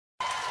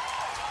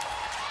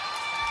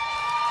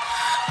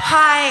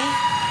Hi.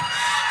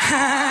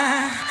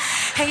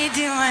 How you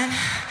doing?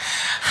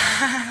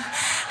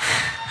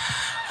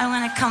 I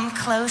want to come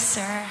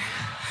closer.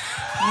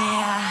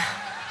 Yeah.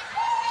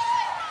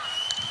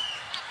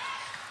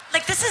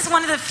 Like, this is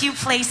one of the few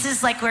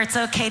places like where it's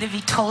okay to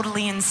be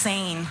totally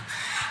insane.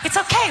 It's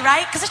okay,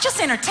 right? Because it's just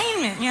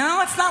entertainment, you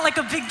know? It's not like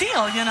a big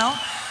deal, you know?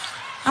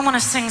 I want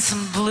to sing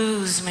some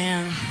blues,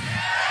 man.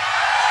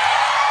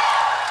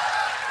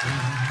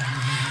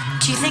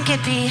 Do you think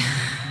it'd be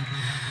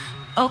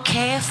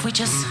okay if we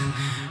just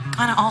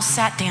kind of all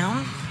sat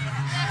down?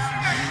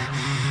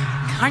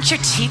 Aren't your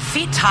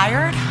feet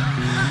tired?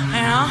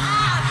 You know?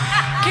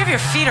 Give your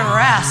feet a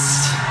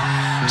rest.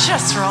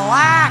 Just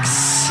relax.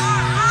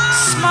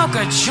 Smoke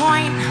a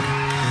joint.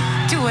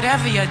 Do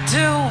whatever you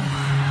do.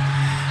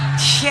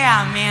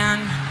 Yeah, man.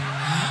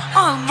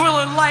 I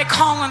really like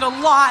Holland a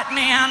lot,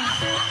 man.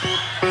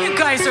 You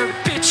guys are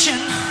bitching.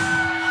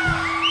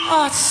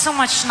 Oh, it's so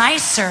much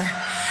nicer.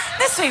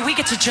 This way we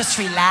get to just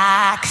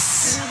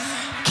relax.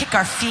 Kick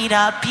our feet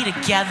up, be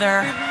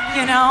together,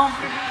 you know?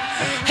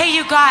 Hey,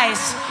 you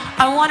guys,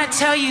 I want to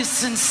tell you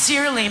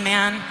sincerely,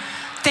 man,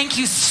 thank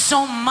you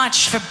so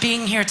much for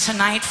being here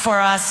tonight for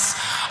us.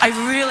 I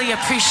really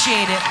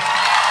appreciate it.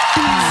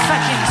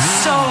 Fucking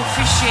so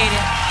appreciate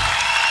it.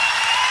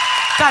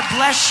 God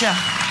bless you.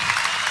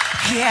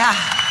 Yeah.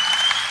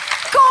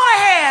 Go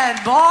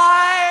ahead,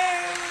 boys.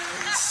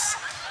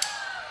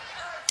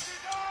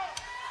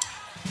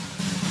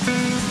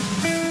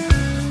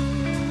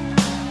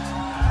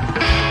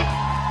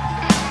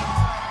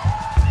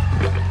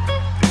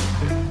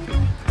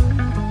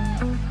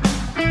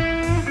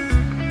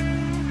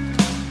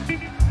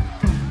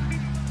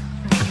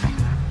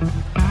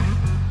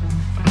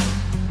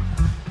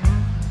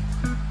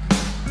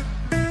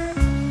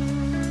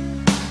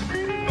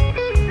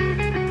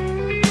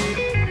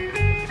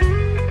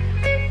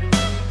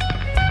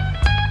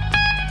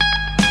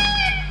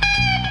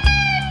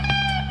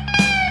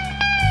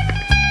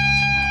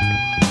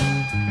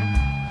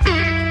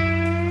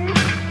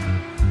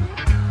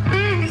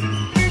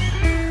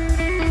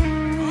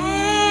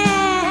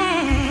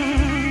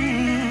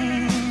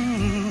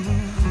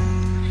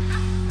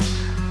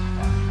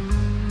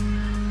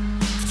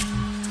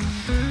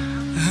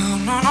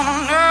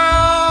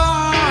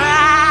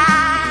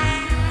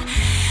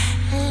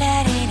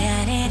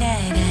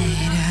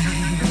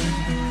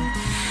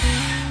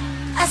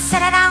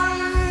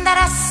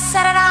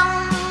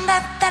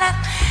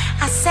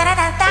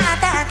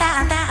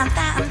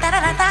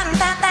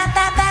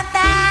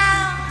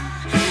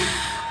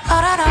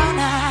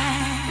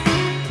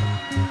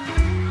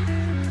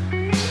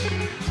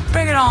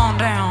 Bring it on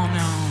down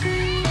now.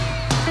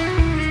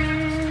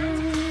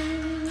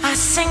 I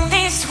sing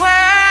these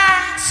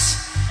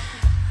words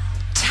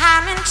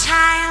time and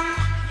time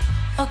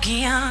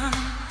again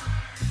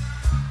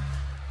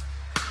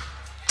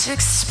to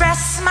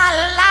express my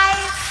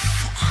life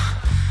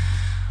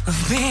of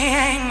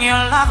being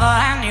your lover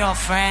and your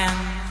friend.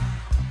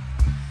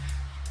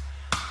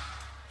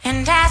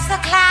 And as the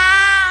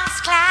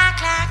clouds climb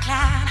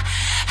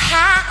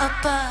high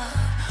above,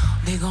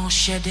 they gon'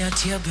 shed their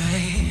tear,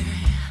 baby.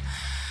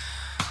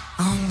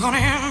 I'm gonna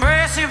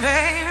embrace you,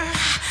 baby,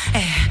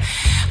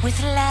 with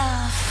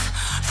love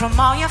from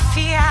all your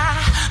fear.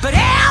 But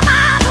am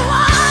I the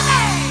one?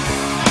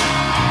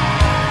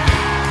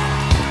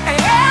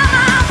 Am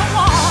I the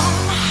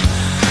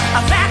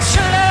one that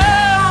you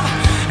love?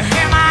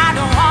 Am I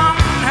the one?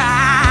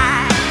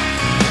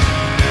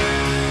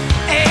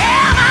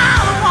 Am I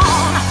the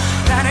one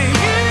that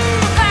you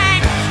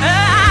think?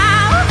 Am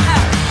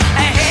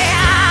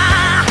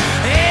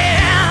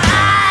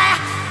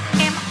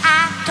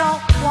I the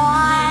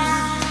one?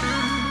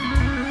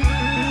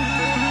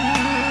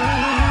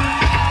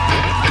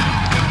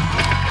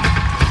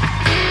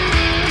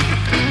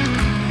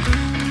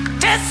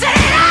 To say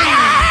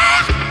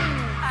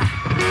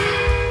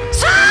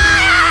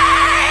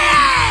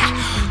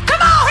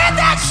come on, hit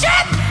that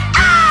shit!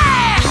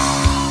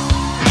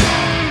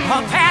 A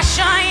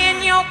passion in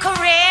your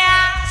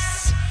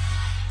careers,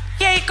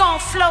 yeah, it gon'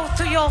 flow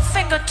through your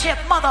fingertip,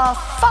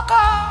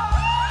 motherfucker.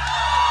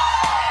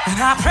 And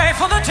I pray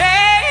for the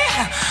day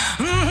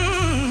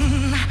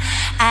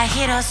I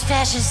hear those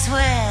precious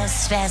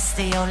words pass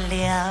through your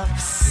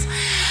lips,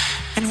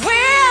 and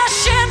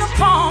wishing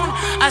upon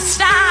a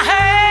star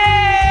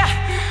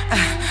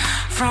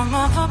from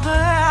up above,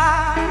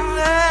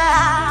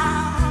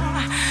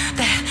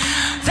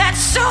 that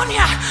soon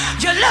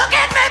you look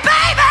at me,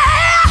 baby,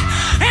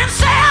 and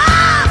say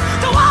I'm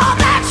the one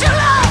that you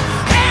love.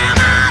 Am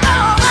I the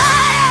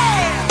one?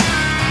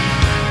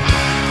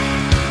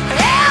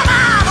 Am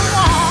I the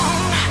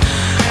one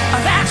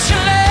that you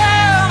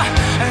love?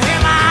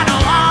 Am I the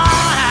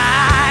one?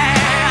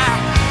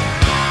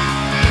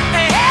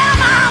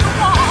 Am I the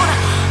one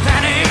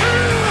that you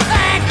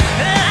think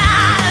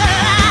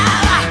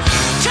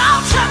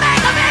don't you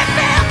make me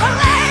feel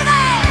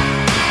crazy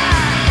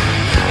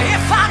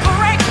if I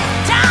break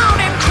down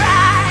and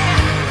cry?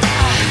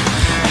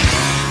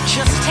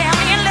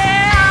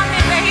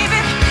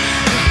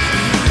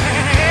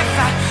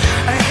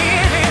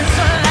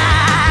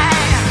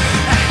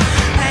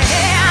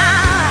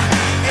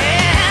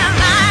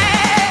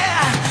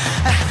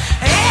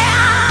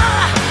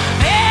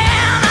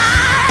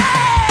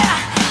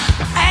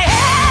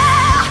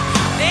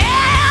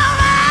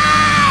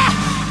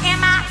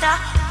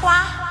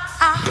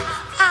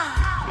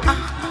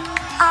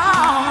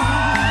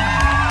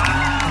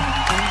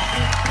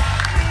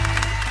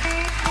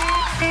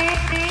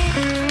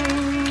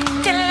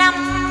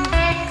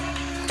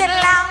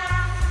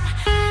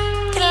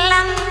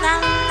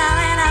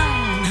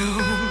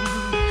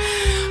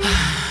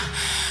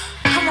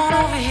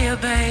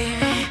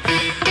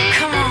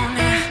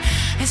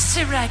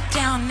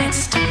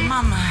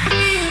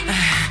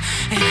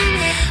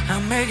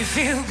 make you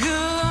feel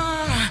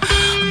good,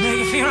 make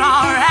you feel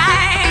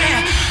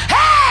alright.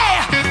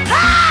 Hey, play, play.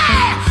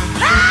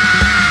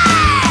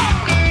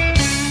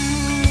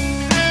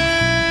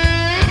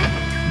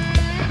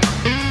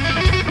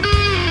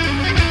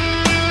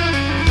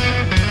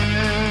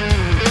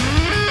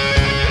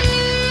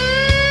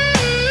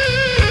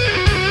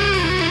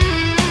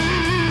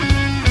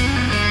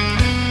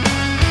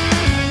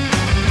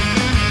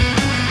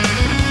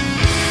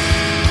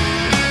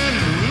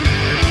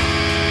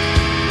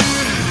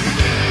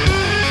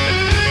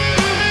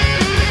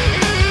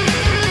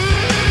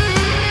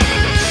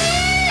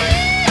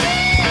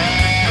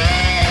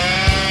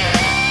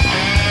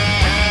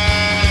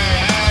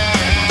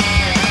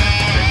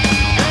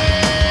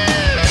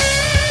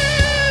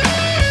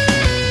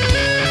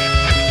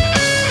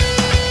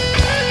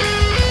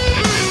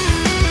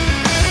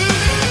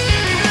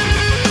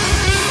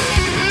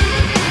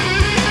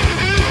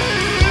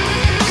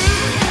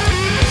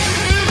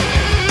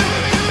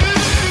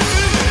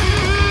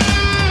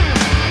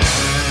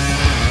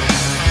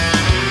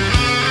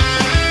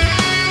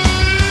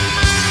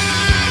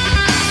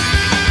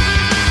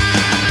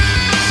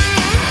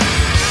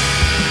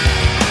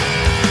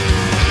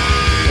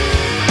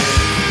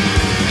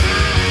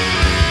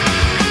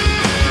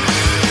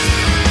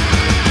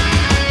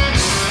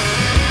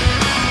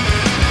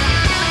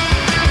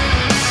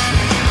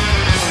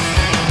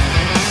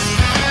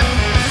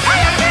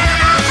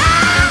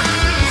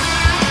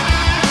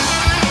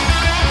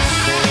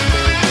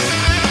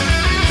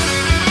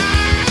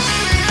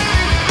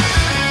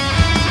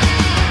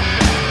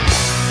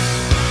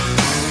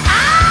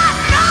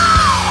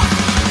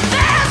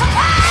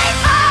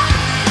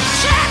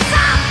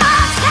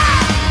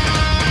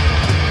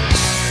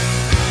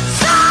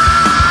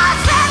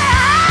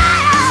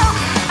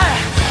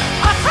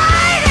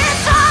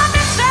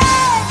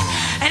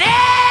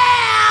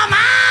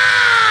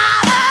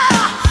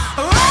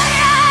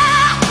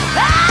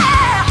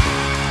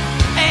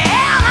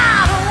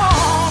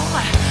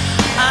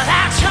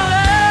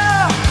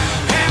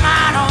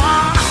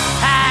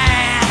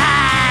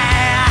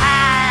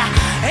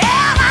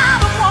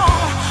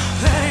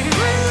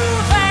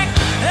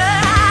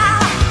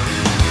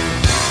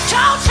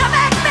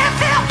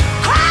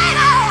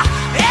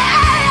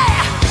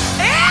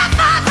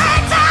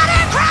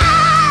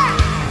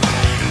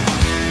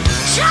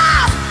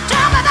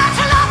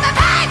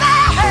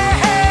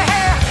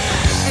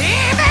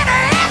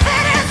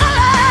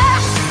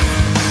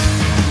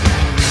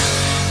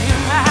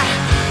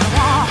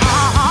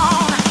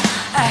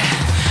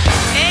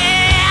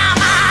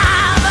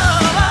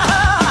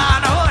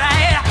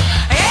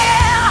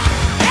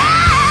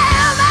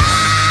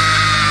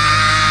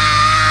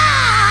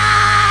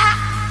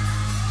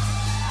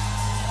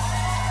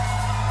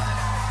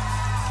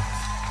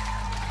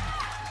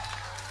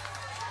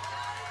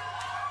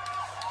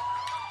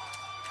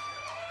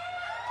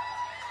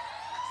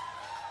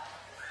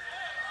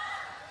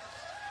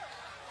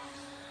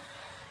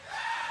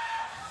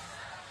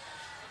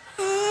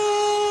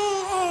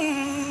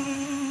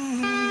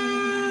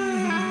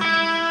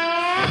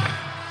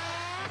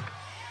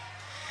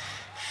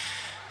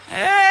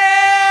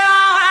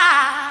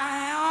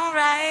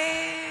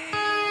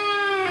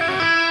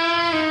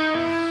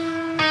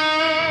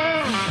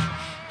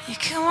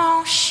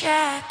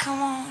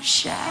 Come on,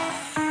 shy.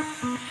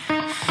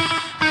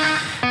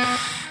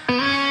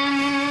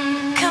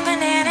 Coming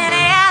in and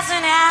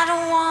asking out of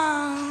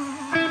one.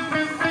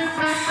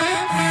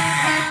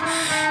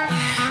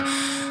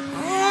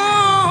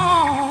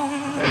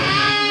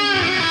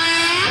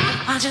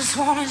 I just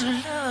wanted to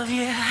love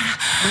you.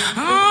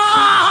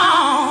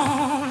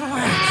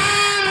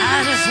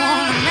 I just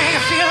wanted to make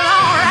you feel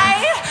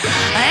alright.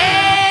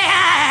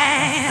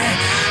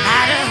 I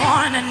just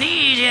wanted to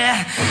need you.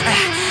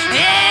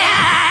 Yeah.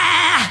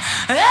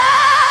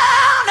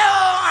 Oh no!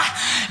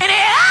 And hey,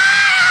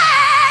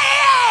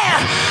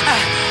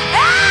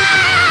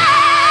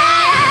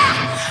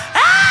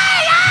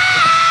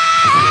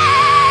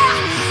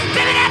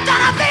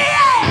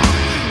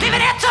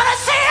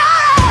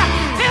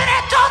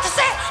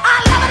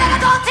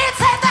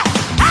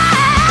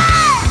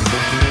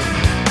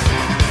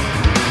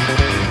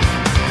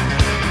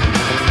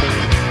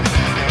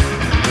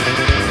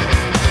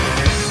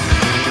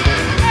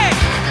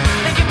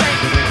 thank you,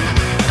 baby.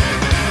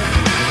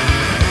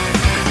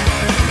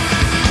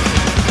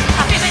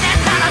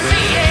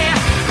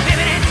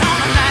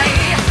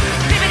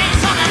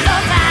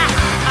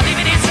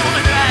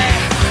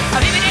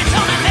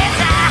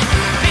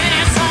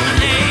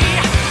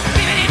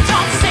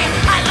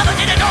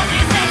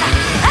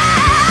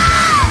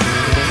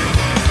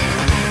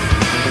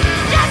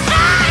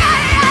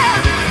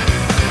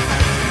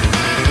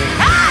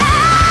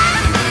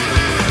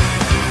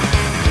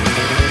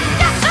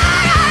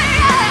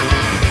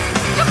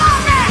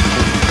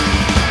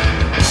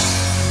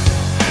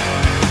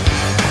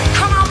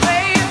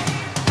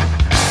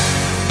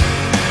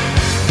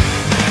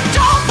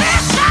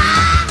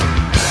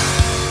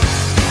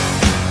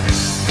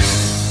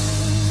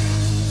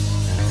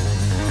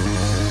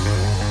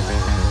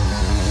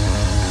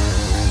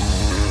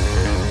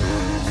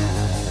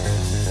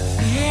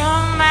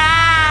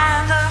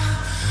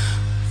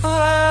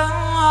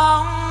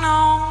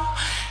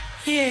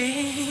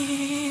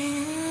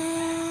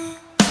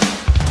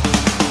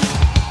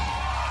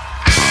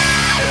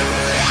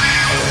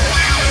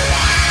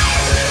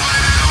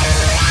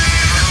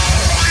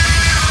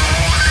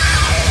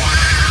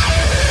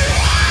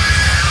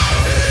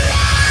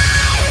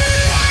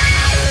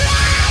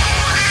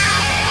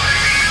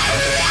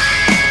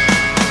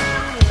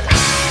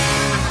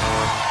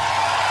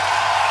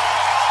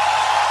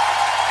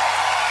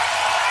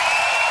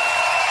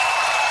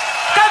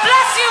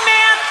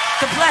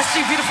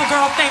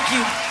 girl. Thank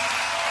you.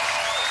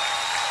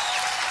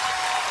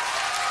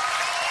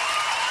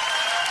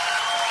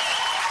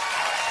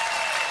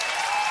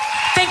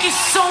 Thank you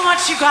so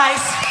much, you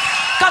guys.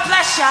 God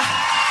bless you.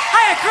 I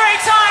had a great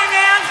time,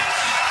 man.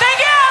 Thank